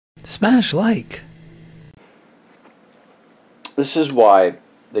Smash like. This is why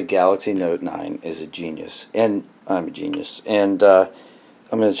the Galaxy Note 9 is a genius, and I'm a genius, and I'm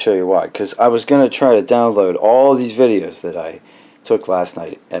going to show you why. Because I was going to try to download all these videos that I took last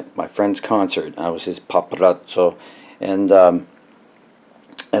night at my friend's concert. I was his paparazzo, and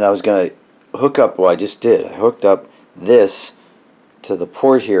I was going to hook up, well, I just did. I hooked up this to the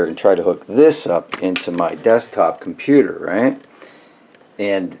port here and tried to hook this up into my desktop computer, right?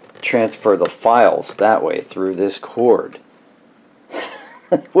 And transfer the files that way through this cord.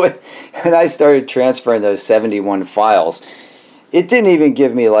 And I started transferring those 71 files. It didn't even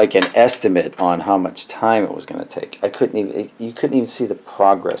give me like an estimate on how much time it was going to take. I couldn't even, you couldn't even see the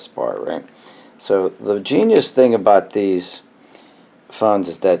progress bar, right? So the genius thing about these phones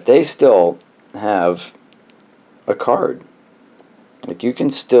is that they still have a card. Like you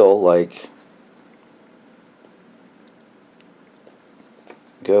can still like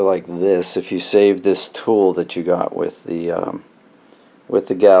go like this if you save this tool that you got with the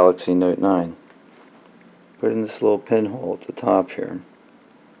Galaxy Note 9. Put in this little pinhole at the top here.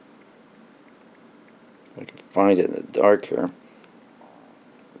 I can find it in the dark here.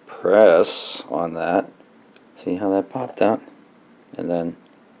 Press on that. See how that popped out? And then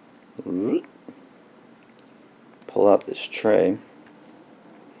pull out this tray.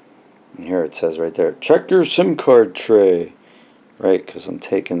 And here it says right there, check your SIM card tray. Right, because I'm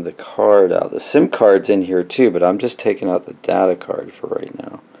taking the card out. The SIM card's in here too, but I'm just taking out the data card for right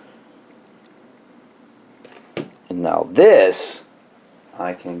now. And now this,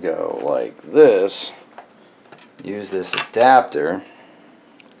 I can go like this, use this adapter,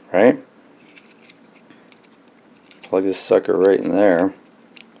 right? Plug this sucker right in there.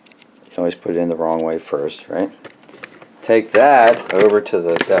 You always put it in the wrong way first, right? Take that over to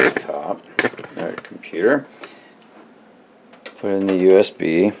the desktop, or computer. Put it in the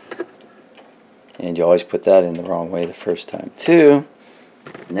USB, and you always put that in the wrong way the first time too.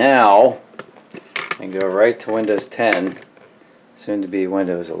 Now, and go right to Windows 10, soon to be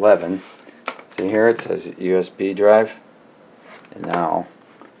Windows 11. See here it says USB drive, and now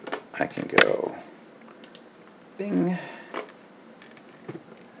I can go bing,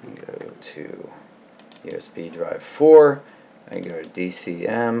 and go to USB drive 4, I can go to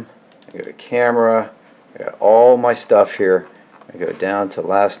DCM, I go to camera, I got all my stuff here. I go down to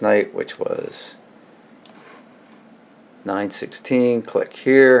last night, which was 9/16. Click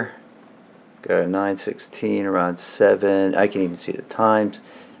here. Go to 9/16 around 7. I can even see the times.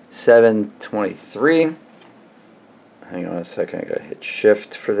 7:23. Hang on a second. I gotta hit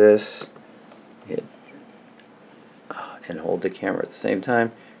Shift for this. Hit and hold the camera at the same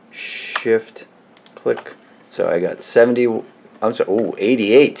time. Shift. Click. So I got 70. I'm sorry. Oh,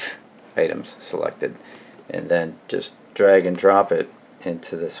 88 items selected, and then just drag and drop it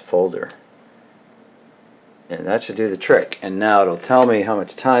into this folder, and that should do the trick. And now it'll tell me how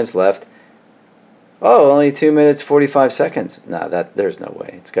much time's left. Oh, only 2 minutes 45 seconds. No, there's no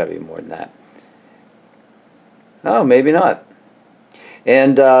way. It's got to be more than that. Oh, maybe not.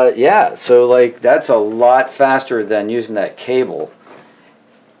 And yeah, so like that's a lot faster than using that cable.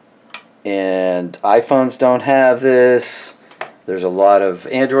 And iPhones don't have this. There's a lot of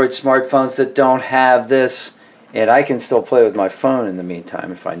Android smartphones that don't have this. And I can still play with my phone in the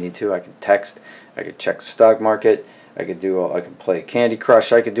meantime if I need to. I can text, I could check the stock market, I could play Candy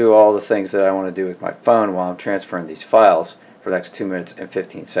Crush, I could do all the things that I want to do with my phone while I'm transferring these files for the next 2 minutes and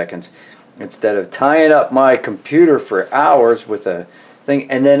 15 seconds. Instead of tying up my computer for hours with a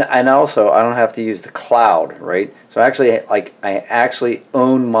thing, and also I don't have to use the cloud, right? So actually, like, I actually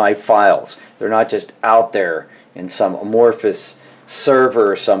own my files. They're not just out there in some amorphous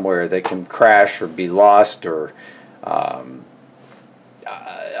server somewhere that can crash or be lost, or I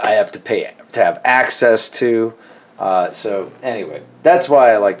have to pay to have access to. So anyway, that's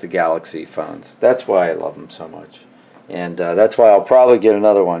why I like the Galaxy phones. That's why I love them so much, and that's why I'll probably get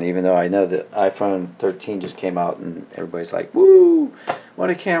another one, even though I know that iPhone 13 just came out and everybody's like, "Woo, what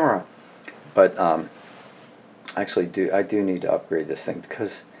a camera!" But actually, I do need to upgrade this thing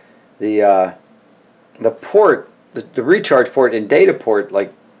because the port. The recharge port and data port,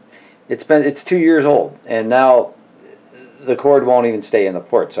 like it's 2 years old, and now the cord won't even stay in the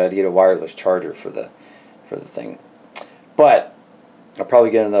port, so I had to get a wireless charger for the thing. But I'll probably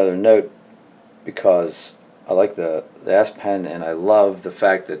get another Note because I like the S Pen, and I love the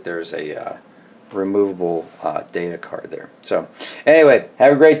fact that there's a removable data card there. So anyway,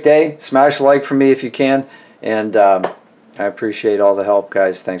 have a great day. Smash a like for me if you can, and I appreciate all the help,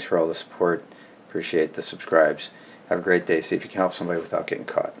 guys. Thanks for all the support. Appreciate the subscribes. Have a great day. See if you can help somebody without getting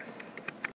caught.